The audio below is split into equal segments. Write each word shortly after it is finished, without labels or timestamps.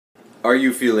Are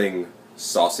you feeling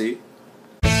saucy?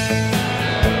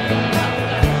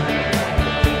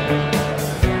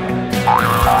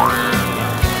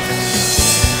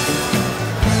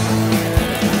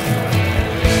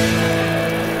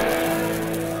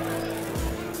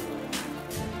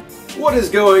 What is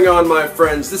going on, my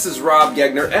friends? This is Rob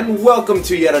Gegner, and welcome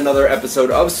to yet another episode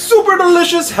of Super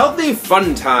Delicious Healthy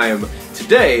Fun Time.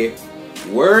 Today,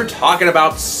 we're talking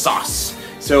about sauce.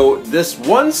 So this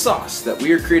one sauce that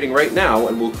we are creating right now,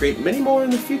 and we'll create many more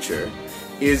in the future,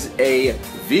 is a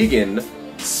vegan,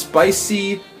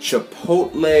 spicy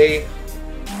chipotle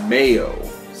mayo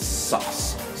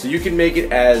sauce. So you can make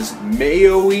it as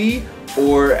mayo-y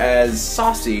or as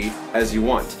saucy as you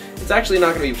want. It's actually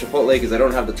not going to be chipotle because I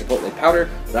don't have the chipotle powder,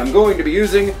 but I'm going to be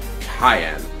using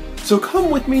cayenne. So come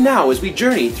with me now as we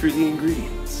journey through the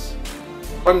ingredients.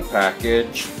 One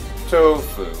package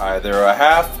tofu, either a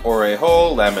half or a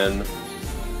whole lemon,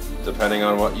 depending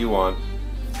on what you want.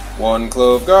 1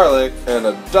 clove garlic, and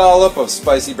a dollop of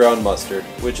spicy brown mustard,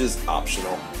 which is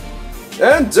optional.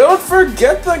 And don't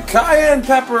forget the cayenne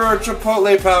pepper or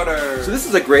chipotle powder! So this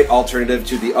is a great alternative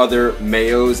to the other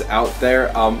mayos out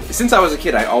there. Since I was a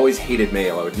kid, I always hated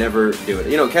mayo. I would never do it.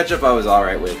 You know, ketchup I was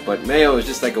alright with, but mayo is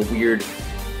just like a weird,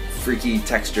 freaky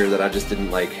texture that I just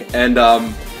didn't like. And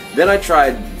then I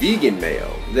tried vegan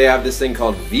mayo. They have this thing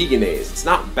called Vegenaise. It's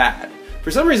not bad.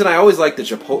 For some reason, I always liked the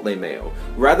chipotle mayo.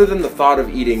 Rather than the thought of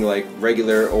eating like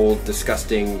regular, old,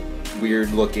 disgusting,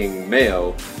 weird-looking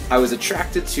mayo, I was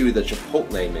attracted to the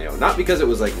chipotle mayo. Not because it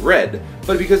was like red,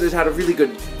 but because it had a really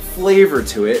good flavor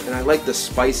to it, and I like the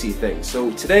spicy thing.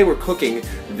 So today we're cooking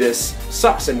this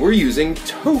sauce, and we're using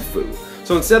tofu.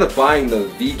 So instead of buying the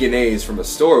Vegenaise from a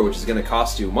store, which is going to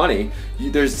cost you money,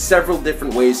 there's several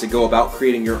different ways to go about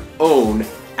creating your own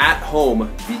at-home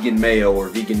vegan mayo or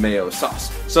vegan mayo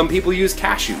sauce. Some people use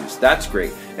cashews, that's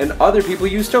great, and other people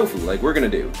use tofu, like we're going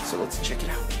to do. So let's check it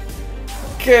out.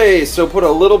 Okay, so put a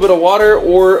little bit of water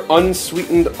or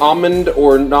unsweetened almond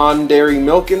or non-dairy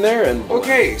milk in there, and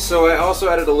okay, so I also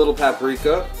added a little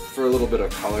paprika for a little bit of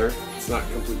color. It's not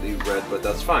completely red, but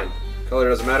that's fine. Color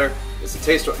doesn't matter. It's the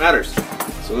taste what matters.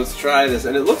 So let's try this,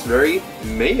 and it looks very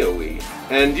mayo-y.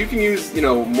 And you can use, you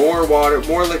know, more water,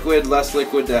 more liquid, less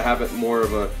liquid to have it more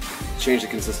of a change the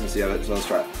consistency of it. So let's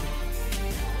try it.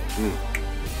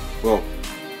 Well,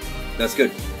 that's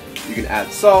good. You can add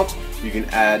salt. You can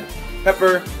add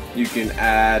pepper. You can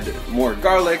add more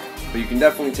garlic, but you can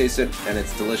definitely taste it, and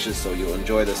it's delicious. So you'll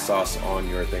enjoy this sauce on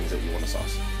your things that you want to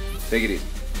sauce. Take it easy.